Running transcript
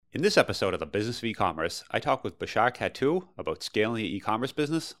In this episode of the Business of E-commerce, I talk with Bashar Khattu about scaling your e-commerce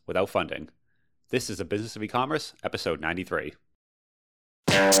business without funding. This is the Business of E-commerce, episode 93.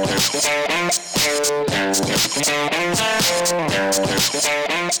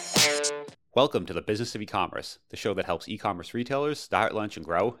 Welcome to the Business of E-commerce, the show that helps e-commerce retailers start, launch, and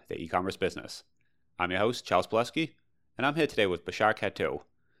grow their e-commerce business. I'm your host, Charles Pulaski, and I'm here today with Bashar Khattu.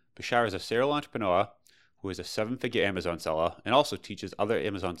 Bashar is a serial entrepreneur who is a seven-figure Amazon seller and also teaches other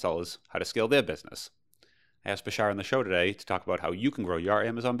Amazon sellers how to scale their business. I asked Bashar on the show today to talk about how you can grow your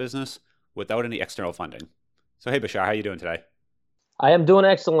Amazon business without any external funding. So hey Bashar, how are you doing today? I am doing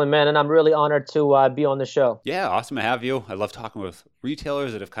excellent, man, and I'm really honored to be on the show. Yeah, awesome to have you. I love talking with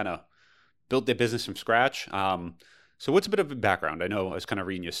retailers that have kind of built their business from scratch. So what's a bit of a background? I know I was kind of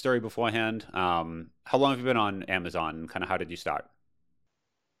reading your story beforehand. How long have you been on Amazon and kind of how did you start?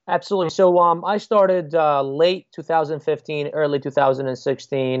 Absolutely. So I started late 2015, early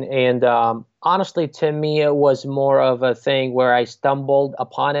 2016, and honestly, to me, it was more of a thing where I stumbled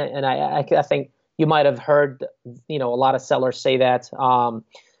upon it, and I think you might have heard, a lot of sellers say that.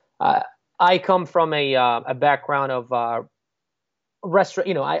 I come from a background of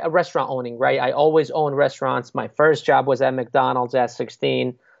restaurant owning, right? I always owned restaurants. My first job was at McDonald's at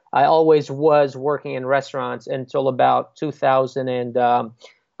 16. I always was working in restaurants until about 2000 and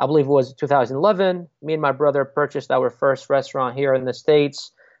I believe it was 2011. Me and my brother purchased our first restaurant here in the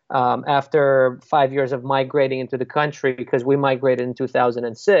States after 5 years of migrating into the country because we migrated in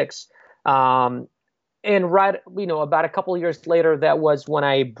 2006. And about a couple of years later, that was when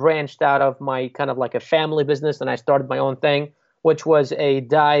I branched out of my kind of like a family business and I started my own thing, which was a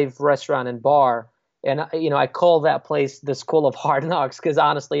dive restaurant and bar. And, I call that place the School of Hard Knocks because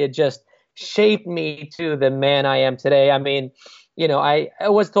honestly, it just shaped me to the man I am today. I mean,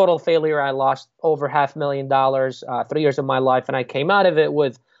 it was total failure. I lost over $500,000, 3 years of my life, and I came out of it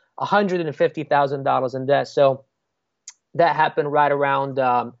with $150,000 in debt. So that happened right around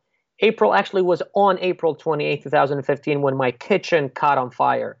April. Actually, was on April 28, 2015, when my kitchen caught on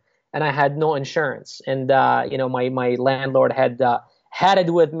fire, and I had no insurance. And my landlord had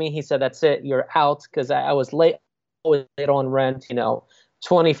it with me. He said, "That's it, you're out," because I was late on rent.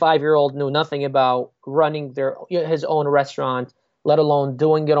 25-year-old knew nothing about running his own restaurant, let alone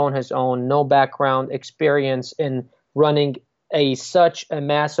doing it on his own. No background experience in running such a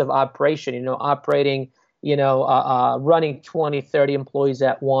massive operation. Running 20, 30 employees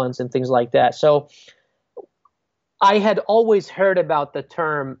at once and things like that. So I had always heard about the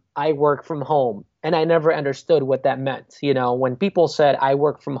term "I work from home," and I never understood what that meant. When people said I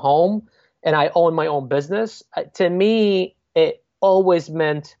work from home and I own my own business, to me, it always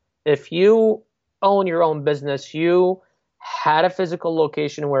meant if you own your own business, you had a physical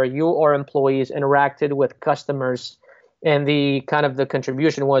location where you or employees interacted with customers, and the kind of the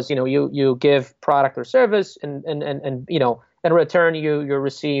contribution was, you give product or service, and in return you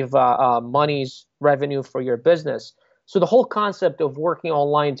receive money's revenue for your business. So the whole concept of working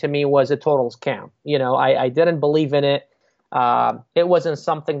online to me was a total scam. I didn't believe in it. It wasn't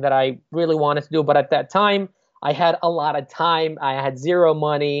something that I really wanted to do, but at that time, I had a lot of time. I had zero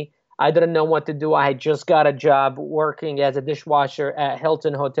money. I didn't know what to do. I had just got a job working as a dishwasher at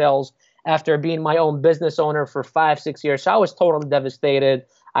Hilton Hotels after being my own business owner for 5, 6 years. So I was totally devastated.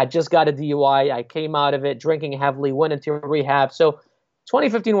 I just got a DUI. I came out of it drinking heavily, went into rehab. So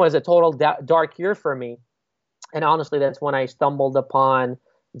 2015 was a total dark year for me. And honestly, that's when I stumbled upon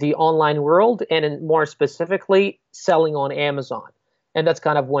the online world and more specifically selling on Amazon. And that's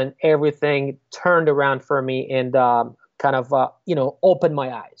kind of when everything turned around for me and opened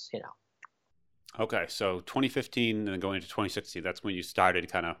my eyes. Okay, so 2015 and then going into 2016, that's when you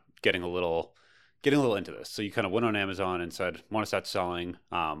started kind of getting a little into this. So you kind of went on Amazon and said, want to start selling.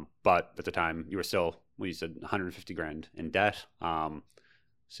 But at the time you were still, you said 150 grand in debt. So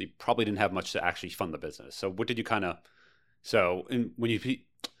you probably didn't have much to actually fund the business. So what did you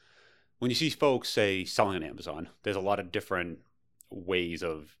when you see folks say selling on Amazon, there's a lot of different ways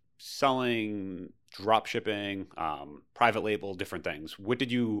of selling, drop shipping, private label, different things. What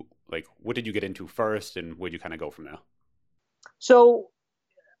did you get into first, and where'd you kind of go from there? So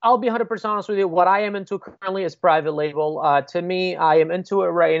I'll be 100% honest with you. What I am into currently is private label. To me, I am into it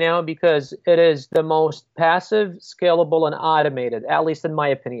right now because it is the most passive, scalable, and automated, at least in my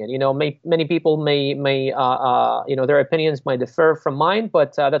opinion. Many people may their opinions might differ from mine,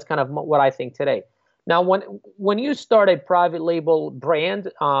 but that's kind of what I think today. Now, when you start a private label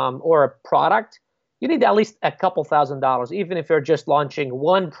brand or a product, you need at least a couple $1,000s, even if you're just launching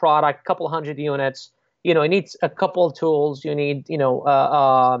one product, couple hundred units. It needs a couple of tools. You need,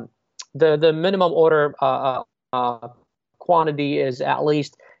 the minimum order quantity is at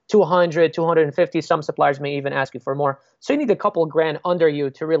least 200, 250. Some suppliers may even ask you for more. So you need a couple grand under you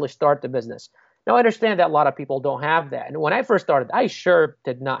to really start the business. Now, I understand that a lot of people don't have that. And when I first started, I sure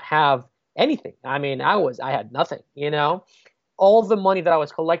did not have anything. I mean, I had nothing, all the money that I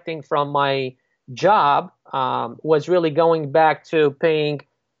was collecting from my job was really going back to paying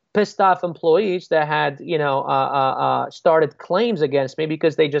pissed off employees that had, started claims against me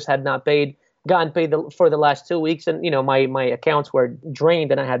because they just had not gotten paid for the last 2 weeks, and my accounts were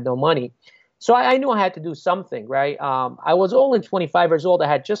drained and I had no money. So I knew I had to do something, right? I was only 25 years old. I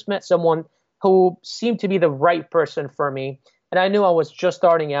had just met someone who seemed to be the right person for me. And I knew I was just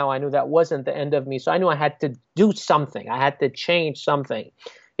starting out. I knew that wasn't the end of me. So I knew I had to do something. I had to change something.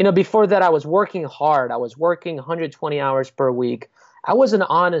 Before that, I was working hard. I was working 120 hours per week. I was an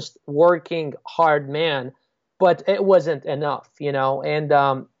honest, working hard man, but it wasn't enough,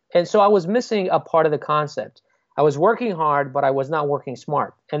 and so I was missing a part of the concept. I was working hard, but I was not working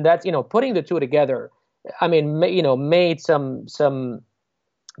smart. And that's, putting the two together, I mean, made some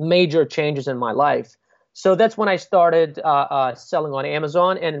major changes in my life. So that's when I started selling on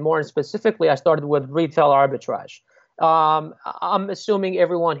Amazon, and more specifically, I started with retail arbitrage. I'm assuming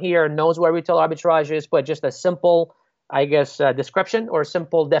everyone here knows what retail arbitrage is, but just a simple, I guess, description or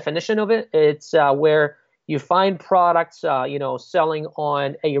simple definition of it. It's where you find products, selling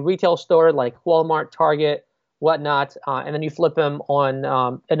on a retail store like Walmart, Target, whatnot, and then you flip them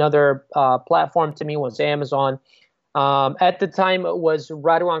on another platform. To me, was Amazon. At the time, it was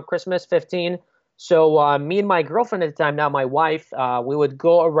right around Christmas 15. So me and my girlfriend at the time, now my wife, we would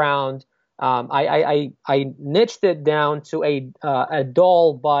go around. I niched it down to a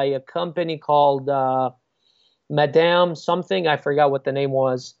doll by a company called Madame something. I forgot what the name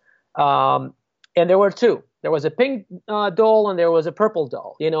was. And there were two. There was a pink doll and there was a purple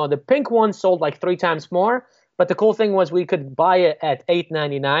doll. The pink one sold like 3 times more. But the cool thing was we could buy it at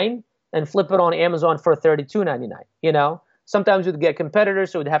 $8.99 and flip it on Amazon for $32.99. Sometimes we'd get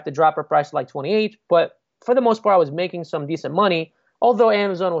competitors, so we'd have to drop our price to like 28. But for the most part, I was making some decent money. Although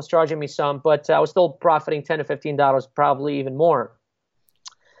Amazon was charging me some, but I was still profiting $10 to $15, probably even more.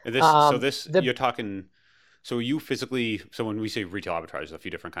 And you're talking. So you physically. So when we say retail arbitrage, there's a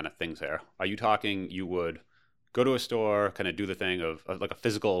few different kind of things there. Are you talking? You would go to a store, kind of do the thing of like a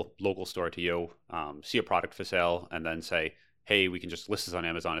physical local store to you, see a product for sale, and then say, "Hey, we can just list this on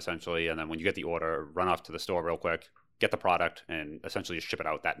Amazon, essentially." And then when you get the order, run off to the store real quick, get the product, and essentially just ship it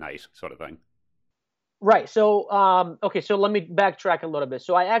out that night, sort of thing. Right. So, okay. So let me backtrack a little bit.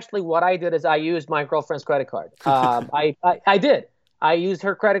 So what I did is I used my girlfriend's credit card. I did. I used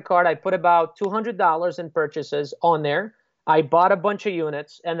her credit card. I put about $200 in purchases on there. I bought a bunch of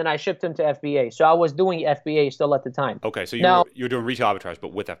units and then I shipped them to FBA. So I was doing FBA still at the time. Okay. So you're doing retail arbitrage,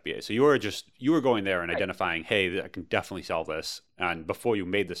 but with FBA. So you were going there and identifying, hey, I can definitely sell this. And before you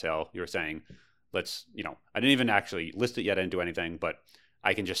made the sale, you were saying, I didn't even actually list it yet. I didn't do anything, but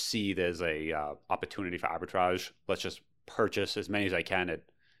I can just see there's a opportunity for arbitrage. Let's just purchase as many as I can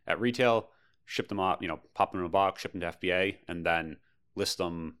at retail, ship them up, pop them in a box, ship them to FBA, and then list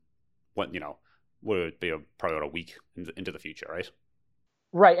them. Would it be probably about a week into the future, right?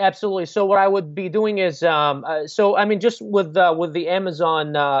 Right, absolutely. So what I would be doing is, just with the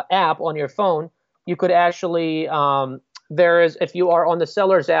Amazon app on your phone, you could actually if you are on the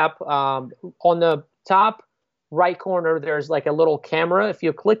seller's app, on the top right corner, there's like a little camera. If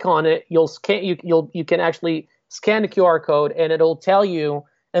you click on it, you can actually scan the QR code and it'll tell you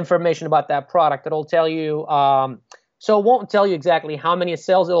information about that product. It'll tell you, so it won't tell you exactly how many it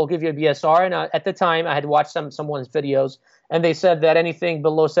sells. It'll give you a BSR. And at the time, I had watched someone's videos, and they said that anything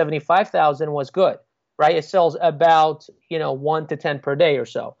below 75,000 was good, right? It sells about 1 to 10 per day or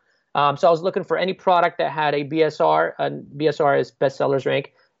so. So I was looking for any product that had a BSR, and BSR is bestsellers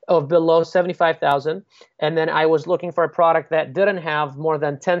rank, of below 75,000. And then I was looking for a product that didn't have more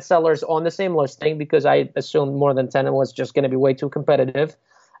than 10 sellers on the same listing, because I assumed more than 10 was just going to be way too competitive.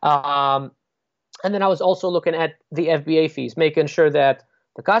 And then I was also looking at the FBA fees, making sure that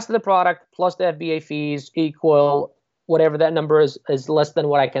the cost of the product plus the FBA fees equal whatever that number is less than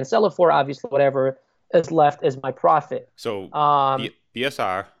what I can sell it for. Obviously, whatever is left is my profit. So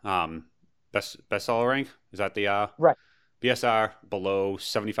BSR, bestseller rank, is that the right? BSR below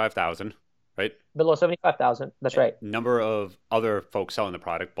 75,000, right? Below 75,000. That's right. Number of other folks selling the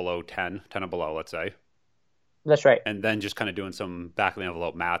product below 10 or below, let's say. That's right. And then just kind of doing some back of the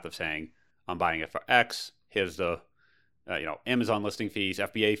envelope math of saying, I'm buying it for X. Here's the, Amazon listing fees,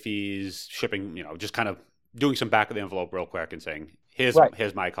 FBA fees, shipping. Just kind of doing some back of the envelope real quick and saying, here's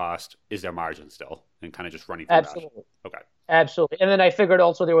my cost. Is there margin still? And kind of just running through Absolutely. that. Okay. Absolutely. And then I figured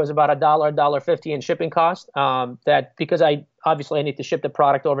also there was about $1.50 in shipping cost. That because I obviously I need to ship the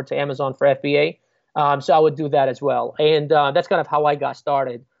product over to Amazon for FBA. So I would do that as well. And that's kind of how I got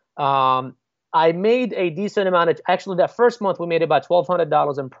started. I made a decent amount of, actually that first month we made about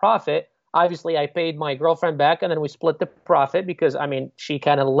 $1,200 in profit. Obviously I paid my girlfriend back and then we split the profit because I mean, she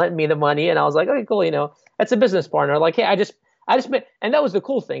kind of lent me the money and I was like, okay, cool. That's a business partner. Like, hey, I just made, and that was the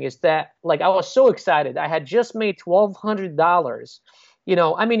cool thing is that like, I was so excited. I had just made $1,200.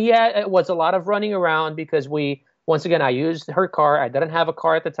 I mean, yeah, it was a lot of running around because once again, I used her car. I didn't have a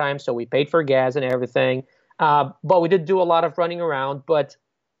car at the time, so we paid for gas and everything. But we did do a lot of running around. But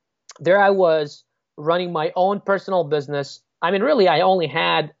there I was running my own personal business. I mean, really, I only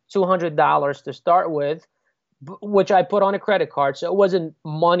had $200 to start with, which I put on a credit card. So it wasn't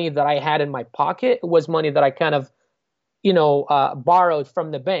money that I had in my pocket. It was money that I kind of, borrowed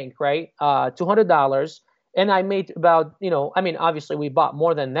from the bank, right? $200. And I made about, I mean, obviously we bought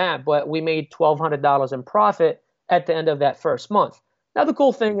more than that, but we made $1,200 in profit at the end of that first month. Now, the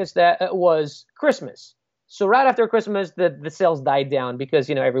cool thing is that it was Christmas. So right after Christmas, the sales died down because,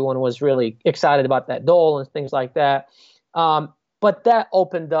 everyone was really excited about that dole and things like that. But that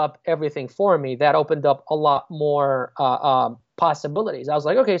opened up everything for me. That opened up a lot more possibilities. I was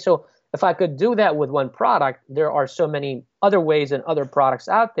like, okay, so if I could do that with one product, there are so many other ways and other products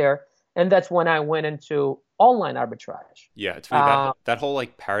out there. And that's when I went into online arbitrage. Yeah, it's funny that whole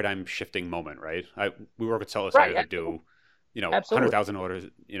like paradigm shifting moment, right? We work with sellers Right. that do, Absolutely. 100,000 orders,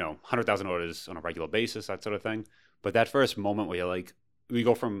 100,000 orders on a regular basis, that sort of thing. But that first moment where you're like, we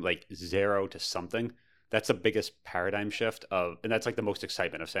go from like zero to something, that's the biggest paradigm shift and that's like the most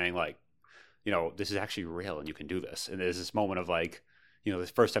excitement of saying like, this is actually real and you can do this. And there's this moment of like, the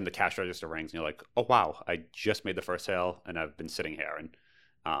first time the cash register rings and you're like, oh wow, I just made the first sale and I've been sitting here. And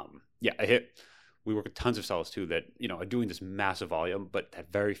we work with tons of sellers too that, are doing this massive volume, but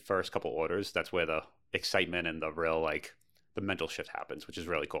that very first couple orders, that's where the excitement and the real, like the mental shift happens, which is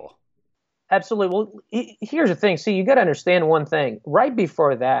really cool. Absolutely. Well, here's the thing. See, you got to understand one thing. Right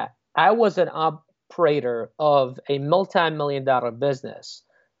before that, I was an operator of a multi-million dollar business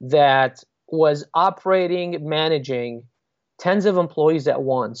that was operating, managing tens of employees at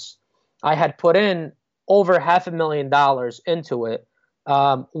once. I had put in over $500,000 into it.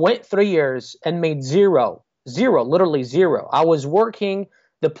 Went 3 years and made zero, literally zero. I was working.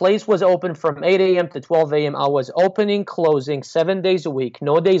 The place was open from 8 a.m. to 12 a.m. I was opening, closing 7 days a week,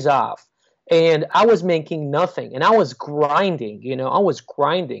 no days off. And I was making nothing. And I was grinding, I was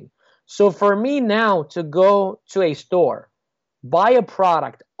grinding. So for me now to go to a store, buy a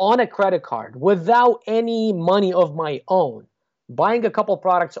product on a credit card without any money of my own, buying a couple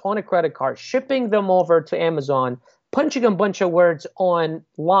products on a credit card, shipping them over to Amazon, punching a bunch of words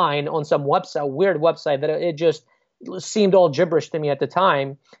online on some website, weird website that it just seemed all gibberish to me at the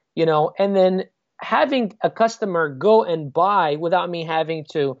time, and then having a customer go and buy without me having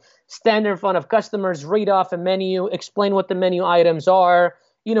to stand in front of customers, read off a menu, explain what the menu items are,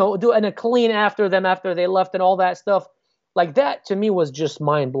 do a clean after them after they left and all that stuff. Like that to me was just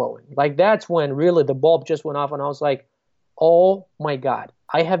mind blowing. Like that's when really the bulb just went off and I was like, oh my God,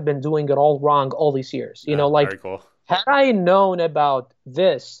 I have been doing it all wrong all these years. Very cool. Had I known about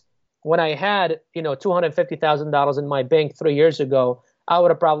this when I had, $250,000 in my bank 3 years ago, I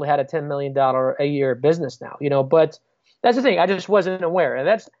would have probably had a $10 million a year business now, but that's the thing. I just wasn't aware. And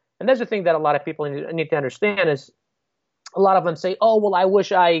that's the thing that a lot of people need to understand is a lot of them say, oh, well, I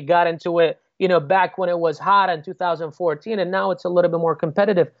wish I got into it, back when it was hot in 2014 and now it's a little bit more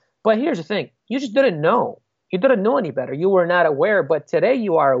competitive. But here's the thing. You just didn't know. You didn't know any better. You were not aware, but today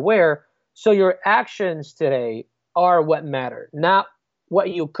you are aware. So your actions today are what matter, not what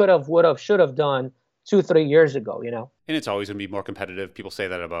you could have, would have, should have done 2-3 years ago, And it's always going to be more competitive. People say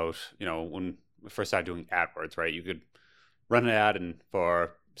that about, when we first started doing AdWords, right? You could run an ad and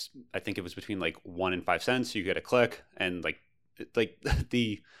for, I think it was between like 1 and 5 cents, you get a click and like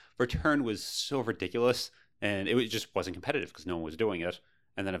the return was so ridiculous and it just wasn't competitive because no one was doing it.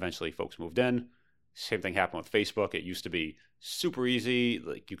 And then eventually folks moved in. Same thing happened with Facebook. It used to be super easy.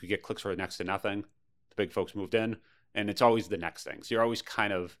 Like you could get clicks for next to nothing. The big folks moved in and it's always the next thing. So you're always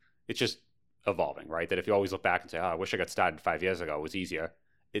kind of, it's just evolving, right? That if you always look back and say, oh, I wish I got started 5 years ago, it was easier.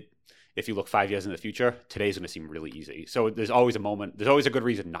 If you look 5 years in the future, today's going to seem really easy. So there's always a moment, there's always a good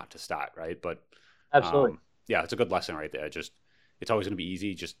reason not to start, right? But Absolutely. Yeah, it's a good lesson right there. Just, it's always going to be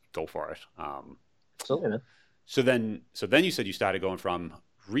easy. Just go for it. Absolutely, man. So then you said you started going from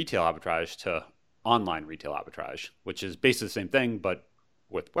retail arbitrage to online retail arbitrage, which is basically the same thing, but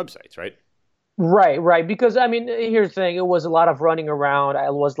with websites, right? Right. Because I mean, here's the thing: it was a lot of running around.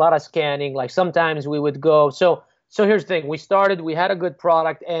 It was a lot of scanning. Like sometimes we would go. So here's the thing: we had a good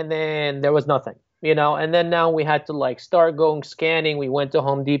product, and then there was nothing. and then now we had to like start going scanning. We went to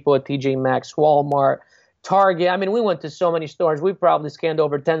Home Depot, TJ Maxx, Walmart, Target. I mean, we went to so many stores. We probably scanned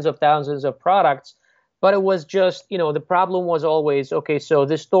over tens of thousands of products, but it was just, the problem was always, okay, so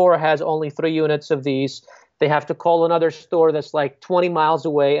this store has only 3 units of these. They have to call another store that's like 20 miles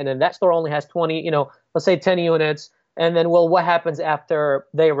away, and then that store only has 20, let's say 10 units. And then, well, what happens after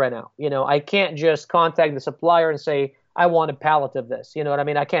they run out? I can't just contact the supplier and say, I want a pallet of this. You know what I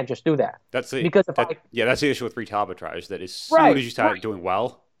mean? I can't just do that. Because if yeah, that's the issue with retail arbitrage. That as soon right, as you start right, doing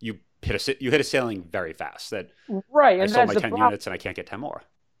well, you hit a ceiling very fast. That right, I and sold that's my the 10 problem. units and I can't get 10 more.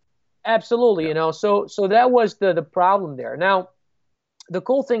 Absolutely, Yeah. So that was the problem there. Now, the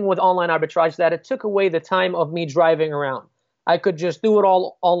cool thing with online arbitrage is that it took away the time of me driving around. I could just do it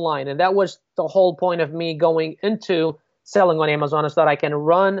all online, and that was the whole point of me going into selling on Amazon, is that I can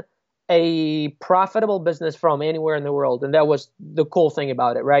run a profitable business from anywhere in the world, and that was the cool thing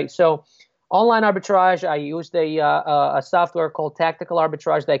about it, right? So, online arbitrage, I used a software called Tactical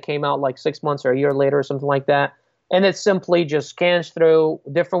Arbitrage that came out like 6 months or a year later or something like that, and it simply just scans through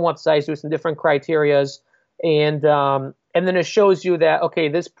different websites using different criterias, and then it shows you that, okay,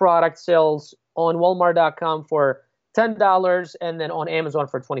 this product sells on Walmart.com for $10 and then on Amazon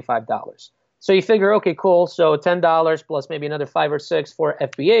for $25. So you figure, okay, cool. So $10 plus maybe another 5 or 6 for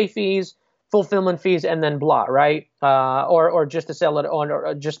FBA fees, fulfillment fees, and then blah, right? Or just to sell it on,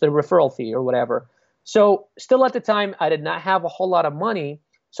 or just the referral fee or whatever. So still at the time, I did not have a whole lot of money.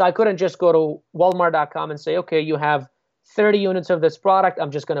 So I couldn't just go to Walmart.com and say, okay, you have 30 units of this product.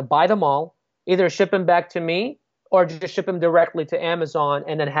 I'm just going to buy them all, either ship them back to me or just ship them directly to Amazon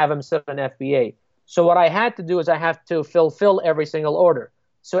and then have them sit on FBA. So what I had to do is I have to fulfill every single order.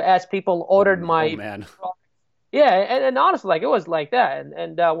 So as people ordered Oh my, man. yeah, and honestly, like it was like that.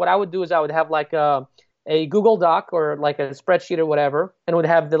 And what I would do is I would have like a Google Doc or like a spreadsheet or whatever, and would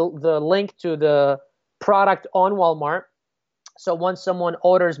have the link to the product on Walmart. So once someone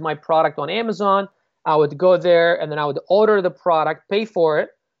orders my product on Amazon, I would go there and then I would order the product, pay for it,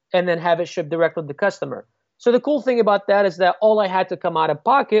 and then have it shipped directly to the customer. So the cool thing about that is that all I had to come out of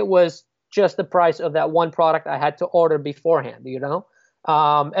pocket was just the price of that one product I had to order beforehand.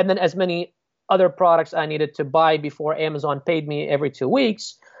 And then as many other products I needed to buy before Amazon paid me every 2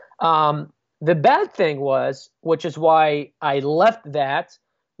 weeks. The bad thing was, which is why I left that,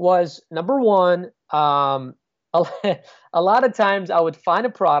 was number one, a, a lot of times I would find a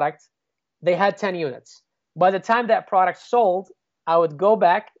product, they had 10 units. By the time that product sold, I would go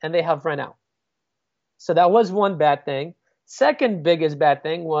back and they have run out. So that was one bad thing. Second biggest bad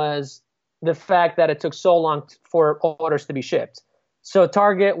thing was the fact that it took so long for orders to be shipped. So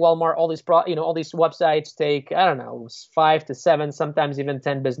Target, Walmart, all these websites take, I don't know, 5 to 7, sometimes even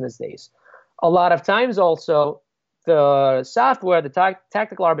 10 business days. A lot of times also the software, the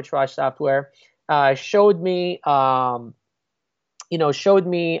tactical arbitrage software, showed me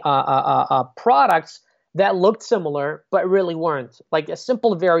products that looked similar but really weren't. Like a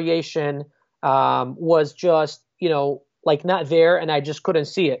simple variation was just like not there, and I just couldn't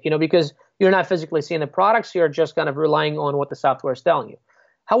see it. Because you're not physically seeing the products, you're just kind of relying on what the software is telling you.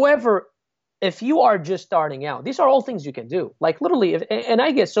 However, if you are just starting out, these are all things you can do. Like literally, and I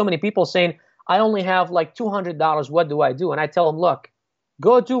get so many people saying, I only have like $200. What do I do? And I tell them, look,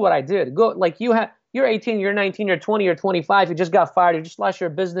 go do what I did. Go, like you're 18, you're 19, you're 20, you're 25, you just got fired, you just lost your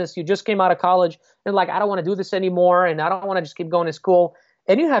business, you just came out of college, and like, I don't want to do this anymore, and I don't want to just keep going to school,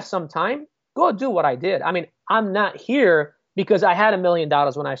 and you have some time, go do what I did. I mean, I'm not here because I had $1 million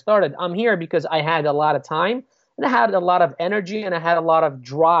when I started. I'm here because I had a lot of time, and I had a lot of energy, and I had a lot of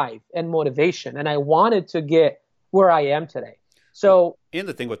drive and motivation, and I wanted to get where I am today. Well, So, and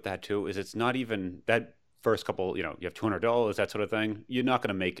the thing with that too is it's not even that first couple, you have $200, that sort of thing. You're not going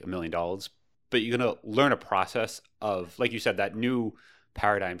to make $1 million, but you're going to learn a process of, like you said, that new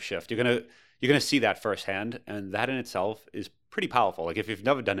paradigm shift. You're going to see that firsthand, and that in itself is pretty powerful. Like if you've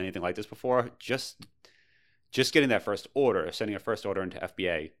never done anything like this before, just getting that first order, sending a first order into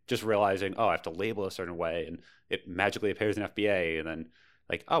FBA, just realizing, oh, I have to label a certain way, and it magically appears in FBA, and then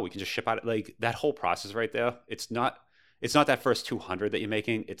like, oh, we can just ship out. Like that whole process right there. It's not that first 200 that you're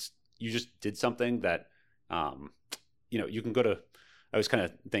making. It's you just did something that, you can go to. I was kind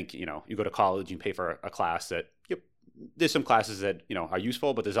of think, you go to college, you pay for a class that there's some classes that are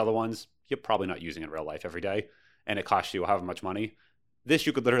useful, but there's other ones you're probably not using in real life every day, and it costs you however much money. This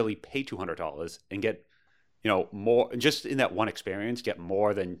you could literally pay $200 and get more just in that one experience, get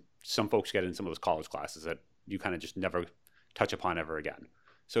more than some folks get in some of those college classes that you kind of just never touch upon ever again.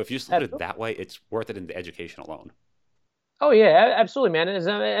 So if you just look at it that way, it's worth it in the education alone. oh yeah, absolutely, man.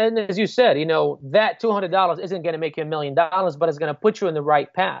 And as you said, that $200 isn't going to make you $1 million, but it's going to put you in the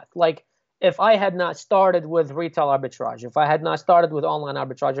right path. Like if I had not started with retail arbitrage, if I had not started with online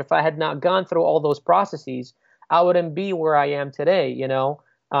arbitrage, if I had not gone through all those processes, I wouldn't be where I am today.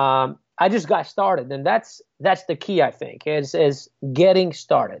 I just got started, and that's the key. I think is getting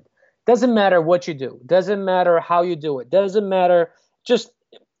started. Doesn't matter what you do. Doesn't matter how you do it. Doesn't matter.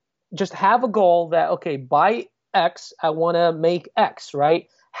 Just have a goal that, okay, by X, I want to make X, right?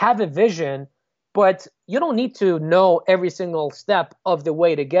 Have a vision, but you don't need to know every single step of the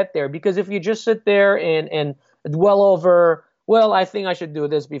way to get there, because if you just sit there and dwell over, well, I think I should do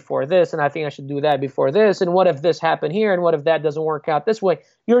this before this, and I think I should do that before this, and what if this happened here, and what if that doesn't work out this way?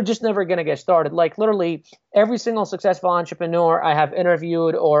 You're just never going to get started. Like literally every single successful entrepreneur I have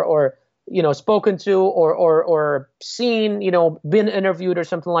interviewed or spoken to or seen, been interviewed or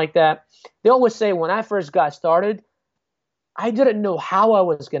something like that, they always say, when I first got started, I didn't know how I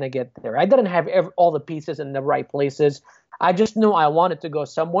was going to get there. I didn't have all the pieces in the right places. I just knew I wanted to go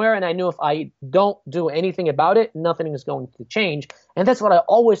somewhere, and I knew if I don't do anything about it, nothing is going to change. And that's what I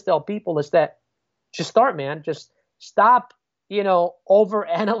always tell people, is that just start, man. Just stop, over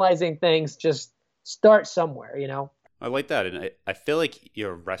analyzing things. Just start somewhere, I like that. And I feel like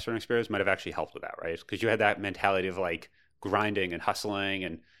your restaurant experience might have actually helped with that, right? Because you had that mentality of like grinding and hustling,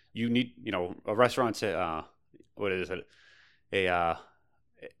 and you need, a restaurant's what is it? A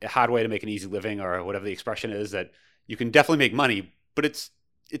hard way to make an easy living, or whatever the expression is, that you can definitely make money, but it's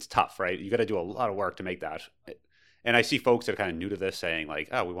tough, right? You got to do a lot of work to make that. And I see folks that are kind of new to this saying like,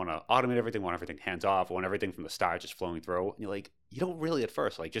 oh, we want to automate everything, want everything hands off, want everything from the start just flowing through. And you're like, you don't really at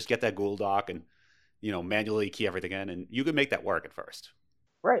first, like just get that Google Doc and, manually key everything in, and you can make that work at first.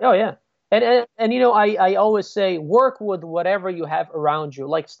 Right. Oh yeah. And I always say, work with whatever you have around you.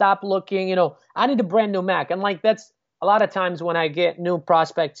 Like, stop looking, I need a brand new Mac. And like, that's a lot of times when I get new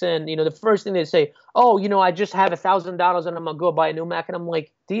prospects in, the first thing they say, oh, I just have $1,000 and I'm gonna go buy a new Mac. And I'm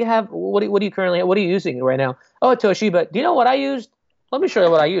like, do you have, what do you currently have? What are you using right now? Oh, Toshiba. Do you know what I used? Let me show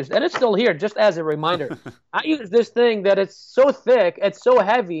you what I used. And it's still here, just as a reminder. I use this thing that it's so thick, it's so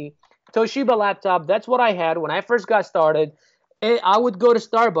heavy. Toshiba laptop. That's what I had when I first got started. I would go to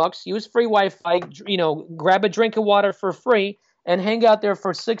Starbucks, use free Wi-Fi, grab a drink of water for free, and hang out there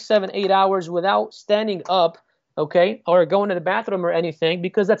for 6, 7, 8 hours without standing up, okay, or going to the bathroom or anything,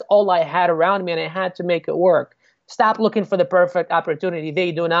 because that's all I had around me, and I had to make it work. Stop looking for the perfect opportunity.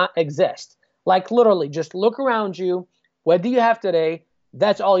 They do not exist. Like, literally, just look around you. What do you have today?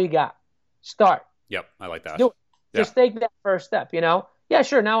 That's all you got. Start. Yep, I like that. Do it. Yeah. Just take that first step, Yeah,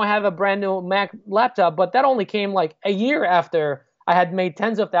 sure, now I have a brand new Mac laptop, but that only came like a year after I had made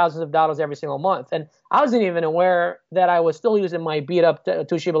tens of thousands of dollars every single month. And I wasn't even aware that I was still using my beat up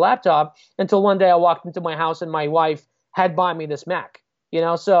Toshiba laptop until one day I walked into my house and my wife had bought me this Mac.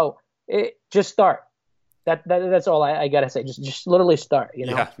 So just start. That's all I got to say. Just literally start,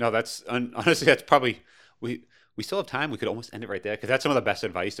 Yeah, no, honestly, that's probably, we still have time. We could almost end it right there, because that's some of the best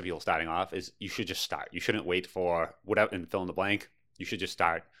advice to people starting off is you should just start. You shouldn't wait for whatever and fill in the blank. You should just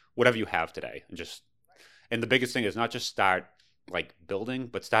start whatever you have today, and the biggest thing is not just start like building,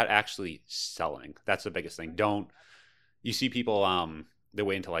 but start actually selling. That's the biggest thing. You see people, they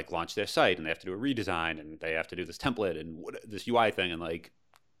wait until like launch their site and they have to do a redesign and they have to do this template and this UI thing, and like,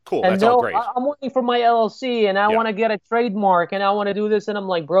 cool, and that's all great. I'm waiting for my LLC and I want to get a trademark and I want to do this. And I'm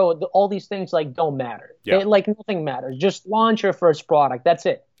like, bro, all these things like don't matter. Yeah. Nothing matters. Just launch your first product. That's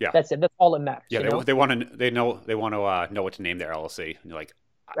it. Yeah. That's it. That's all that matters. Yeah. They want to know what to name their LLC. And you're like,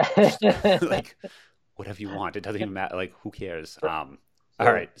 like whatever you want. It doesn't even matter. Like, who cares? All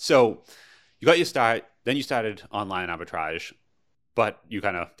right. So you got your start, then you started online arbitrage, but you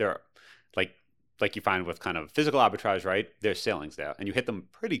kind of, like you find with kind of physical arbitrage, right? There's sailings there and you hit them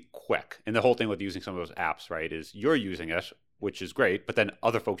pretty quick. And the whole thing with using some of those apps, right, is you're using it, which is great, but then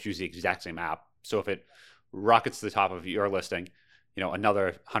other folks use the exact same app. So if it rockets to the top of your listing, another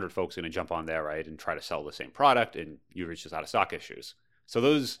 100 folks are going to jump on there, right, and try to sell the same product, and you reach those out of stock issues. So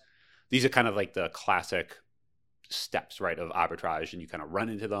these are kind of like the classic steps, right, of arbitrage, and you kind of run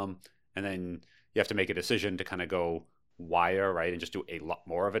into them, and then you have to make a decision to kind of go wire, right, and just do a lot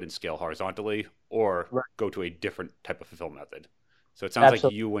more of it and scale horizontally, or go to a different type of fulfillment method. So it sounds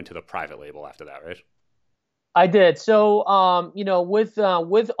like you went to the private label after that, right? I did. So, with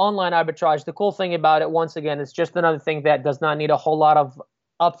online arbitrage, the cool thing about it, once again, it's just another thing that does not need a whole lot of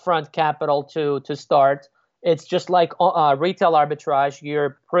upfront capital to start. It's just like retail arbitrage.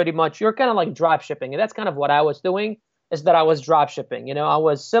 You're kind of like drop shipping, and that's kind of what I was doing. Is that I was drop shipping. I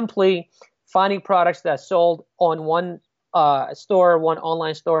was simply finding products that sold on one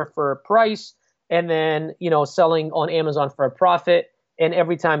online store for a price, and then selling on Amazon for a profit. And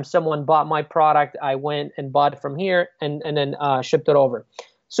every time someone bought my product, I went and bought it from here and then shipped it over.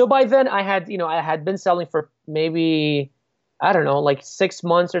 So by then I had been selling for maybe, I don't know, like 6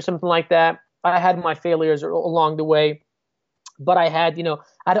 months or something like that. I had my failures along the way, but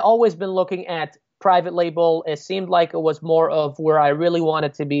I'd always been looking at private label. It seemed like it was more of where I really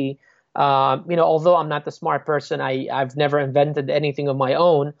wanted to be. Although I'm not the smart person, I've never invented anything of my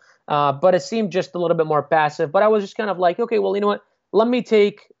own. But it seemed just a little bit more passive. But I was just kind of like, okay, well, you know what? Let me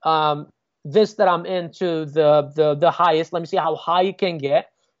take this that I'm into the highest. Let me see how high it can get,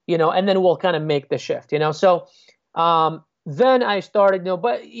 and then we'll kind of make the shift. So then I started,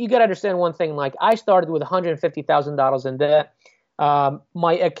 but you got to understand one thing. Like I started with $150,000 in debt.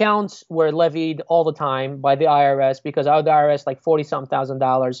 My accounts were levied all the time by the IRS because I owed the IRS like 40 something thousand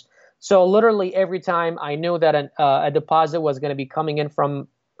dollars. So literally every time I knew that a deposit was going to be coming in from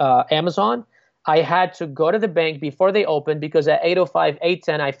Amazon, I had to go to the bank before they opened because at 8:05,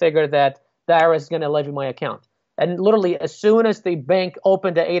 8:10, I figured that the IRS is going to levy my account. And literally as soon as the bank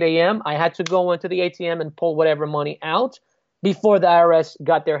opened at 8 a.m., I had to go into the ATM and pull whatever money out before the IRS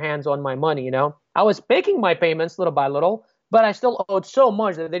got their hands on my money. I was making my payments little by little, but I still owed so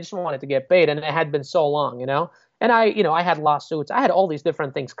much that they just wanted to get paid, and it had been so long. And I had lawsuits, I had all these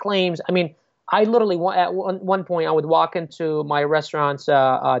different things, claims. I mean, I literally at one point I would walk into my restaurant's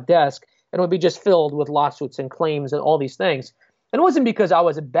desk, and it would be just filled with lawsuits and claims and all these things. And it wasn't because I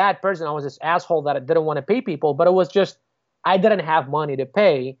was a bad person, I was this asshole that didn't want to pay people, but it was just I didn't have money to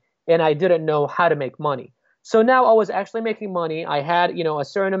pay, and I didn't know how to make money. So now I was actually making money. I had, a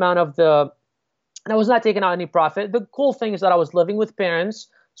certain amount of and I was not taking out any profit. The cool thing is that I was living with parents,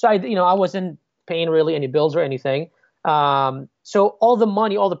 so I wasn't paying really any bills or anything. So all the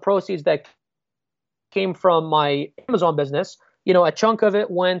money, all the proceeds that came from my Amazon business, a chunk of it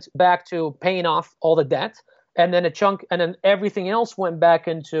went back to paying off all the debt, and then everything else went back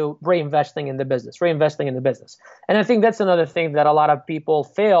into reinvesting in the business. And I think that's another thing that a lot of people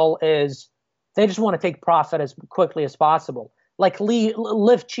fail is they just want to take profit as quickly as possible. Like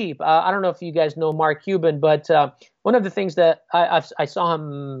live cheap. I don't know if you guys know Mark Cuban, but one of the things that I saw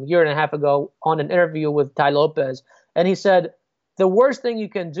him a year and a half ago on an interview with Tai Lopez, and he said the worst thing you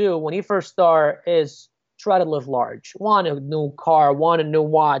can do when you first start is try to live large. Want a new car, want a new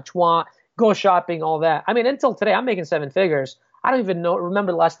watch, go shopping, all that. I mean, until today, I'm making seven figures. I don't even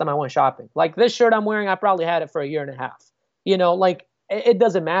remember the last time I went shopping. Like this shirt I'm wearing, I probably had it for a year and a half. Like it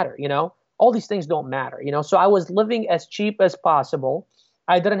doesn't matter, all these things don't matter, So I was living as cheap as possible.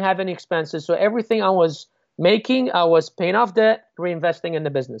 I didn't have any expenses. So everything I was making, I was paying off debt, reinvesting in the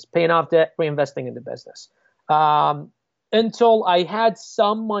business, paying off debt, reinvesting in the business. Until I had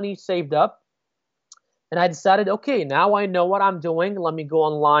some money saved up. And I decided, okay, now I know what I'm doing. Let me go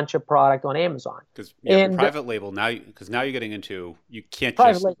and launch a product on Amazon. Because private label now, because now you're getting into you can't go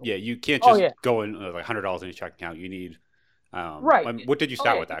in like $100 in your checking account. You need right. What did you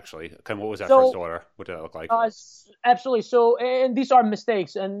start with actually? What was that first order? What did that look like? Absolutely. So, and these are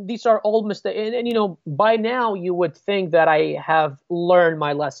mistakes, and these are old mistakes. And by now you would think that I have learned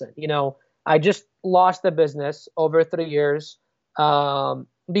my lesson. I just lost the business over 3 years.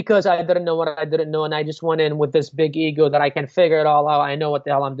 Because I didn't know what I didn't know, and I just went in with this big ego that I can figure it all out. I know what the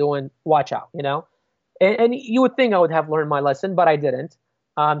hell I'm doing. Watch out, And you would think I would have learned my lesson, but I didn't.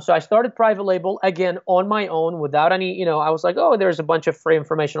 So I started private label again on my own without any, I was like, oh, there's a bunch of free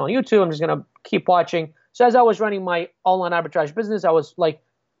information on YouTube. I'm just going to keep watching. So as I was running my online arbitrage business, I was like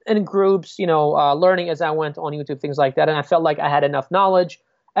in groups, learning as I went on YouTube, things like that. And I felt like I had enough knowledge.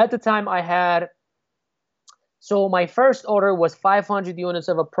 At the time So my first order was 500 units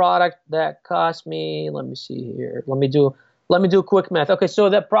of a product that cost me, let me see here. Let me do quick math. Okay, so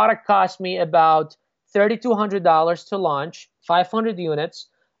that product cost me about $3,200 to launch, 500 units.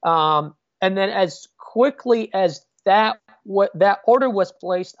 And then as quickly as that order was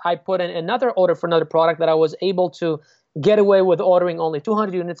placed, I put in another order for another product that I was able to get away with ordering only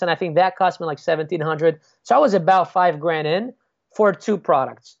 200 units. And I think that cost me like $1,700. So I was about $5,000 in for two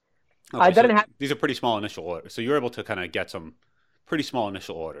products. Okay, these are pretty small initial orders. So you're able to kind of get some pretty small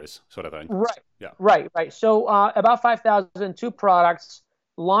initial orders sort of thing. Right. Yeah. Right. So about 5,000, two products,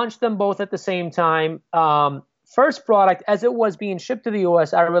 launched them both at the same time. First product, as it was being shipped to the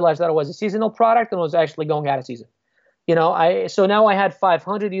U.S., I realized that it was a seasonal product and was actually going out of season. So now I had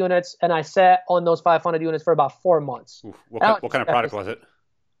 500 units, and I sat on those 500 units for about 4 months. Oof, what kind of product was it?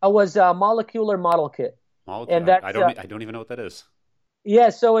 It was a molecular model kit. And I don't even know what that is. Yeah,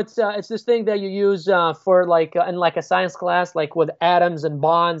 so it's this thing that you use for in a science class, like with atoms and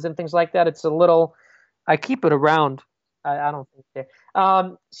bonds and things like that. It's a little, I keep it around. I don't think.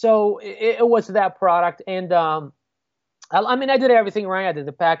 So it was that product, and I did everything right. I did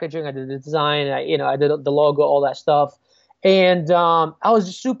the packaging, I did the design, I did the logo, all that stuff. And I was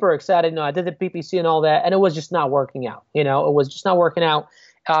just super excited. You know, I did the PPC and all that, and it was just not working out. You know, it was just not working out.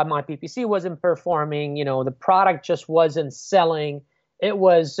 My PPC wasn't performing. You know, the product just wasn't selling. It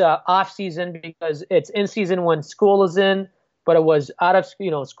was off season because it's in season when school is in, but it was out of,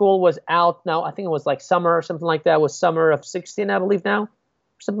 you know, school was out now. I think it was like summer or something like that. It was summer of 16, I believe now.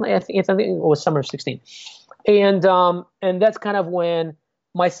 Something like, I think it was summer of 16. And that's kind of when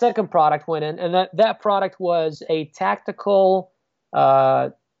my second product went in, and that product was a uh,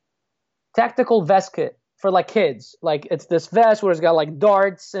 tactical vest kit for like kids. Like it's this vest where it's got like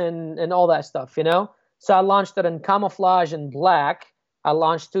darts and all that stuff, you know. So I launched it in camouflage and black. I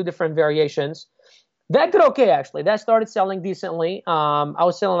launched two different variations. That did okay actually. That started selling decently. I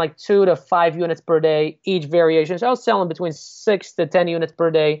was selling like 2 to 5 units per day each variation. So I was selling between 6 to 10 units per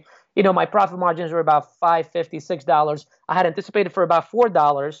day. You know, my profit margins were about $5.56. I had anticipated for about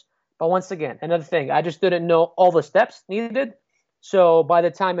 $4. But once again, another thing, I just didn't know all the steps needed. So by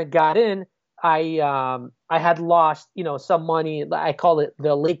the time it got in, I had lost, you know, some money. I call it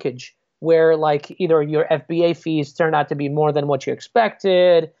the leakage, where like either your FBA fees turned out to be more than what you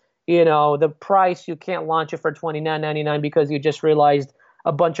expected. You know, the price, you can't launch it for $29.99 because you just realized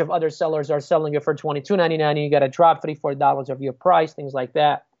a bunch of other sellers are selling it for $22.99 and you got to drop $3 4 of your price, things like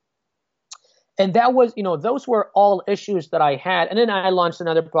that. And that was, you know, those were all issues that I had. And then I launched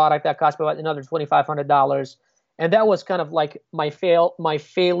another product that cost me about another $2,500. And that was kind of like my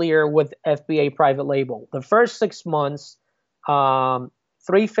failure with FBA private label. The first 6 months,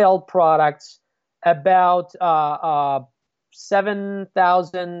 three failed products, about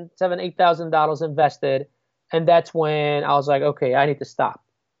 $8,000 invested. And that's when I was like, okay, I need to stop.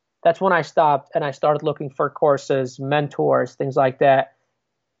 That's when I stopped and I started looking for courses, mentors, things like that.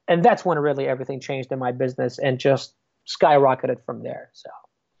 And that's when really everything changed in my business and just skyrocketed from there. So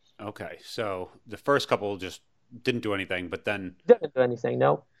Okay, so the first couple just didn't do anything, but then didn't do anything.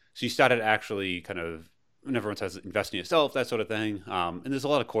 No, so you started actually kind of, when everyone says invest in yourself, that sort of thing. And there's a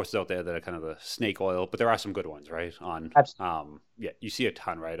lot of courses out there that are kind of the snake oil, but there are some good ones, right? On yeah, you see a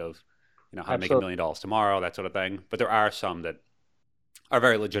ton, right, of how to make absolutely, $1 million tomorrow, that sort of thing. But there are some that are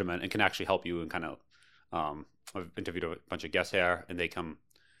very legitimate and can actually help you and kind of I've interviewed a bunch of guests here, and they come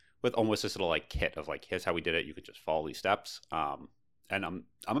with almost this little like kit of like, here's how we did it. You can just follow these steps. And I'm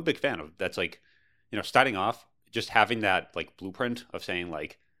a big fan of that's like, starting off, just having that like blueprint of saying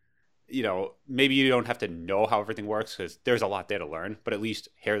like, maybe you don't have to know how everything works because there's a lot there to learn, but at least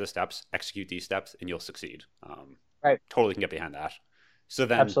here are the steps, execute these steps, and you'll succeed. right, Totally can get behind that. So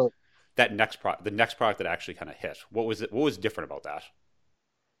then absolutely. the next product that actually kind of hit, what was it? What was different about that?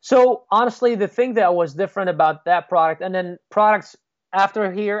 So honestly, the thing that was different about that product, and then products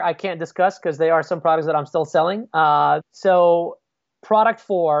after here, I can't discuss because they are some products that I'm still selling. So product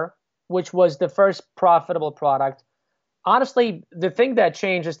four, which was the first profitable product, honestly, the thing that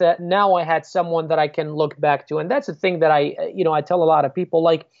changed is that now I had someone that I can look back to, and that's the thing that I tell a lot of people.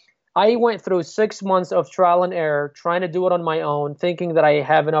 Like, I went through 6 months of trial and error, trying to do it on my own, thinking that I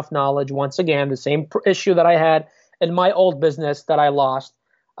have enough knowledge. Once again, the same issue that I had in my old business that I lost.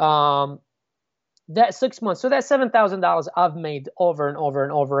 Um, that 6 months, so that $7,000 I've made over and over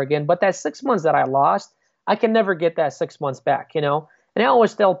and over again. But that 6 months that I lost, I can never get that 6 months back. And I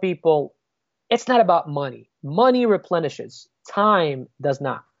always tell people, it's not about money. Money replenishes. Time does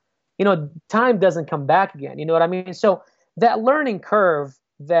not. Time doesn't come back again. You know what I mean? So that learning curve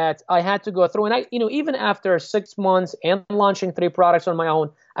that I had to go through, and even after 6 months and launching three products on my own,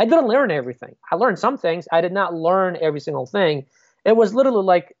 I didn't learn everything. I learned some things. I did not learn every single thing. It was literally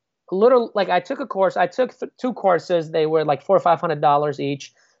like I took a course. I took two courses. They were like $400 or $500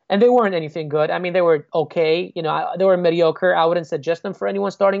 each, and they weren't anything good. I mean, they were okay. They were mediocre. I wouldn't suggest them for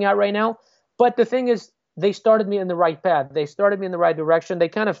anyone starting out right now. But the thing is, they started me in the right path. They started me in the right direction. They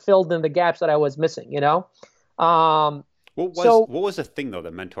kind of filled in the gaps that I was missing. Um, What was the thing though?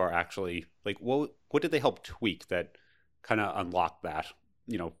 The mentor actually like what did they help tweak that kind of unlocked that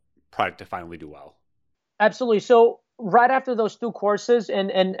product to finally do well? Absolutely. So right after those two courses,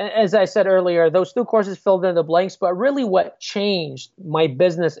 and as I said earlier, those two courses filled in the blanks, but really what changed my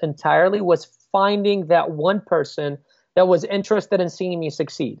business entirely was finding that one person that was interested in seeing me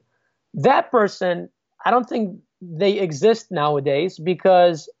succeed. That person, I don't think they exist nowadays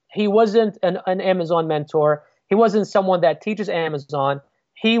because he wasn't an Amazon mentor. He wasn't someone that teaches Amazon.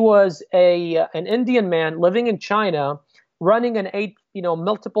 He was an Indian man living in China, running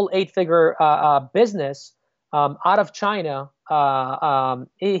multiple eight-figure business out of China.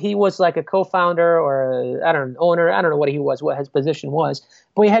 He was like a co-founder or I don't know, owner. I don't know what his position was,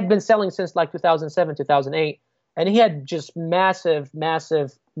 but he had been selling since like 2007, 2008, and he had just massive,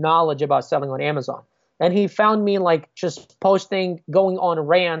 massive knowledge about selling on Amazon. And he found me like just posting, going on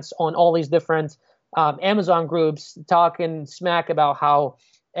rants on all these different Amazon groups, talking smack about how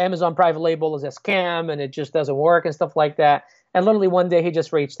Amazon private label is a scam and it just doesn't work and stuff like that. And literally one day he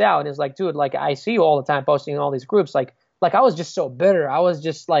just reached out and is like, dude, like I see you all the time posting in all these groups. Like I was just so bitter. I was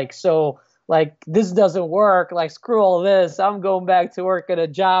just like, so like this doesn't work. Like screw all this. I'm going back to work at a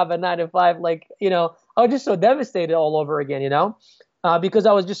job at 9 to 5. Like, I was just so devastated all over again, because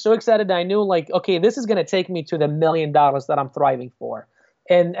I was just so excited. I knew like, okay, this is going to take me to the $1 million that I'm thriving for.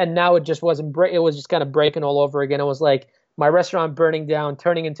 And now it just wasn't, it was just kind of breaking all over again. It was like my restaurant burning down,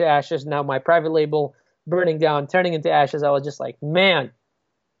 turning into ashes. Now my private label burning down, turning into ashes. I was just like, man.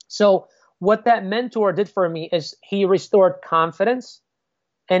 So what that mentor did for me is he restored confidence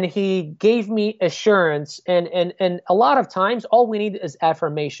and he gave me assurance. And a lot of times all we need is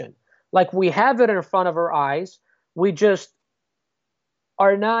affirmation. Like we have it in front of our eyes. We just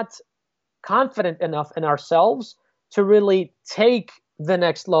are not confident enough in ourselves to really take the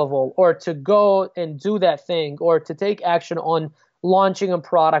next level or to go and do that thing or to take action on launching a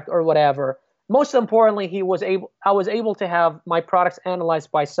product or whatever. Most importantly, I was able to have my products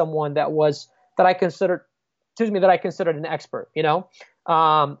analyzed by someone that I considered an expert,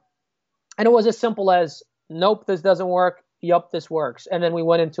 and it was as simple as, nope, this doesn't work. Yup, this works. And then we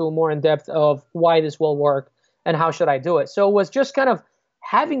went into more in depth of why this will work and how should I do it. So it was just kind of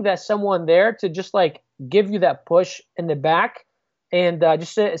having that someone there to just like give you that push in the back and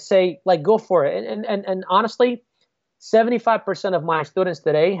just say like, go for it. And honestly, 75% of my students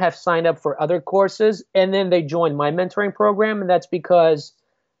today have signed up for other courses and then they joined my mentoring program. And that's because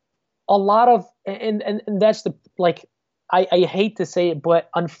a lot of, and that's the, like, I hate to say it, but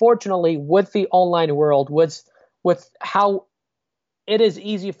unfortunately with the online world, with how it is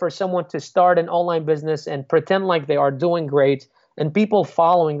easy for someone to start an online business and pretend like they are doing great and people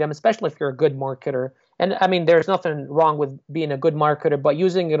following them, especially if you're a good marketer. And I mean, there's nothing wrong with being a good marketer, but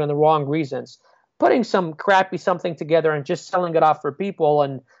using it on the wrong reasons. Putting some crappy something together and just selling it off for people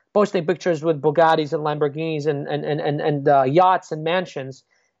and posting pictures with Bugattis and Lamborghinis and yachts and mansions,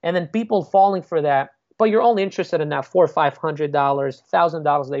 and then people falling for that. But you're only interested in that $400 or $500,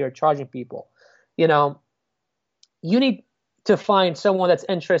 $1,000 that you're charging people. You need to find someone that's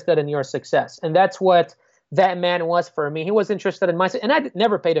interested in your success, and that's what that man was for me. He was interested in my, and I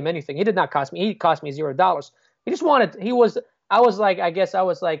never paid him anything. He did not cost me. He cost me $0. He just wanted. I was like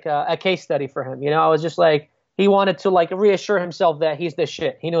a case study for him. I was just like, he wanted to like reassure himself that he's the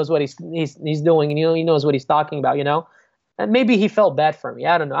shit. He knows what he's doing, and he knows what he's talking about. And maybe he felt bad for me.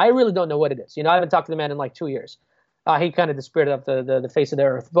 I don't know. I really don't know what it is. I haven't talked to the man in like 2 years. He kind of disappeared off the face of the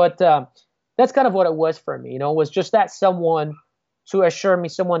earth. But that's kind of what it was for me. It was just that someone to assure me,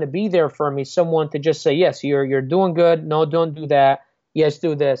 someone to be there for me, someone to just say, yes, you're doing good. No, don't do that. Yes,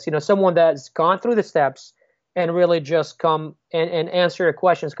 do this. Someone that's gone through the steps and really just come and answer your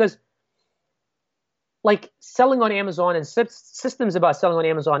questions. Because like selling on Amazon and systems about selling on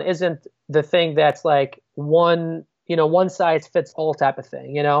Amazon isn't the thing that's like one size fits all type of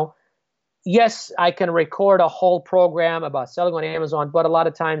thing. Yes, I can record a whole program about selling on Amazon, but a lot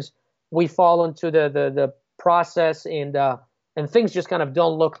of times we fall into the process and things just kind of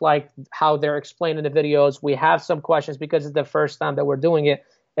don't look like how they're explained in the videos. We have some questions because it's the first time that we're doing it.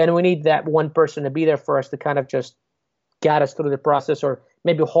 And we need that one person to be there for us to kind of just guide us through the process or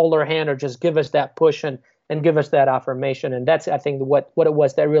maybe hold our hand or just give us that push and give us that affirmation. And that's, I think, what it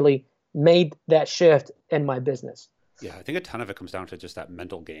was that really made that shift in my business. Yeah, I think a ton of it comes down to just that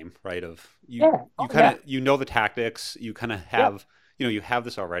mental game, right? Of you know the tactics, you kind of have, you have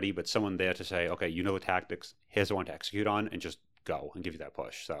this already, but someone there to say, okay, you know the tactics, here's the one to execute on, and just go and give you that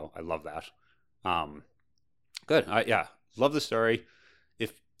push. So I love that. Good. Love the story.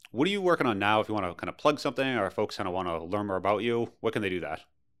 What are you working on now? If you want to kind of plug something, or if folks kind of want to learn more about you, what can they do that?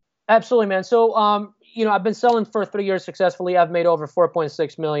 Absolutely, man. So, I've been selling for 3 years successfully. I've made over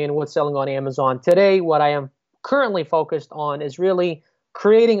 4.6 million with selling on Amazon. Today, what I am currently focused on is really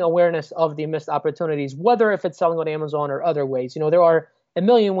creating awareness of the missed opportunities, whether if it's selling on Amazon or other ways. There are a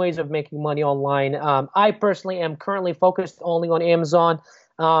million ways of making money online. I personally am currently focused only on Amazon.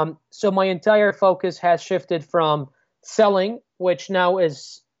 So my entire focus has shifted from selling, which now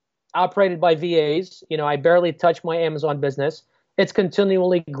is operated by VAs. I barely touch my Amazon business. It's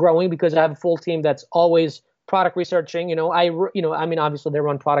continually growing because I have a full team that's always product researching. Obviously they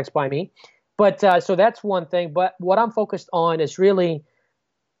run products by me, but so that's one thing. But what I'm focused on is really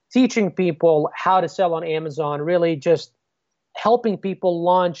teaching people how to sell on Amazon, really just helping people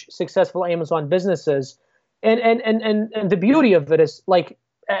launch successful Amazon businesses. And the beauty of it is, like,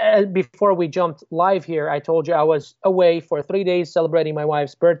 before we jumped live here, I told you I was away for 3 days celebrating my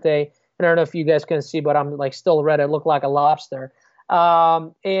wife's birthday. And I don't know if you guys can see, but I'm like still red. I look like a lobster.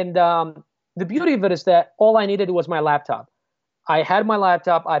 The beauty of it is that all I needed was my laptop. I had my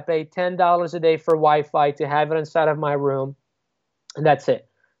laptop. I paid $10 a day for Wi-Fi to have it inside of my room, and that's it.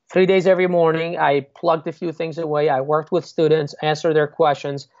 3 days every morning, I plugged a few things away. I worked with students, answered their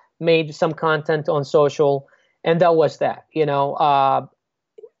questions, made some content on social, and that was that.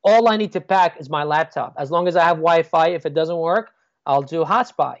 All I need to pack is my laptop. As long as I have Wi-Fi, if it doesn't work, I'll do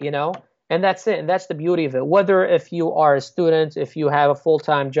hotspot, and that's it. And that's the beauty of it. Whether if you are a student, if you have a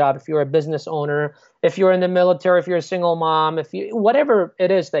full-time job, if you're a business owner, if you're in the military, if you're a single mom, whatever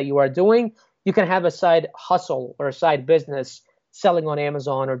it is that you are doing, you can have a side hustle or a side business selling on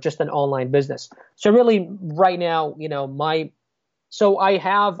Amazon or just an online business. So really right now, I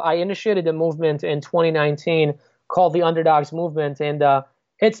initiated a movement in 2019 called the Underdogs Movement, and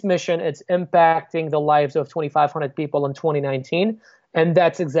its mission, it's impacting the lives of 2,500 people in 2019. And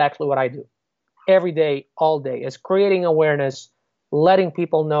that's exactly what I do every day, all day, is creating awareness, letting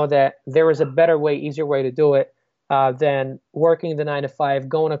people know that there is a better way, easier way to do it than working the 9 to 5,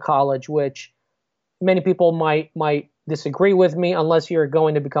 going to college, which many people might disagree with me. Unless you're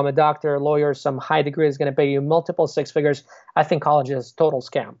going to become a doctor, a lawyer, some high degree is going to pay you multiple six figures. I think college is a total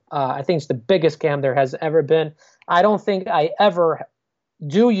scam. I think it's the biggest scam there has ever been. I don't think I ever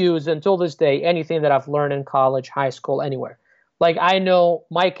do use until this day anything that I've learned in college, high school, anywhere. Like, I know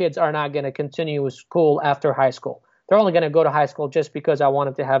my kids are not going to continue school after high school. They're only going to go to high school just because I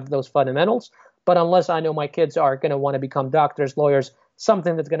wanted to have those fundamentals. But unless I know my kids are going to want to become doctors, lawyers,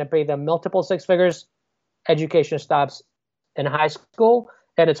 something that's going to pay them multiple six figures, education stops in high school,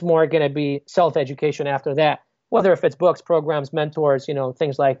 and it's more going to be self-education after that, whether if it's books, programs, mentors,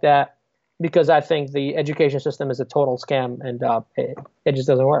 things like that, because I think the education system is a total scam, and it just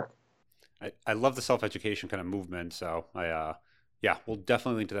doesn't work. I love the self-education kind of movement. So we'll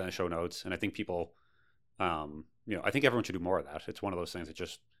definitely link to that in the show notes. And I think people, I think everyone should do more of that. It's one of those things that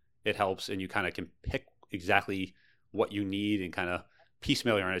it helps, and you kind of can pick exactly what you need and kind of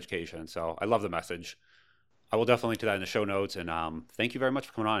piecemeal your own education. So I love the message. I will definitely link to that in the show notes. And thank you very much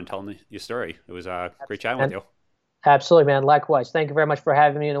for coming on and telling your story. It was great chatting with you. Absolutely, man. Likewise. Thank you very much for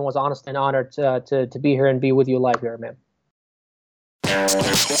having me. And it was honest and honored to be here and be with you live here, man.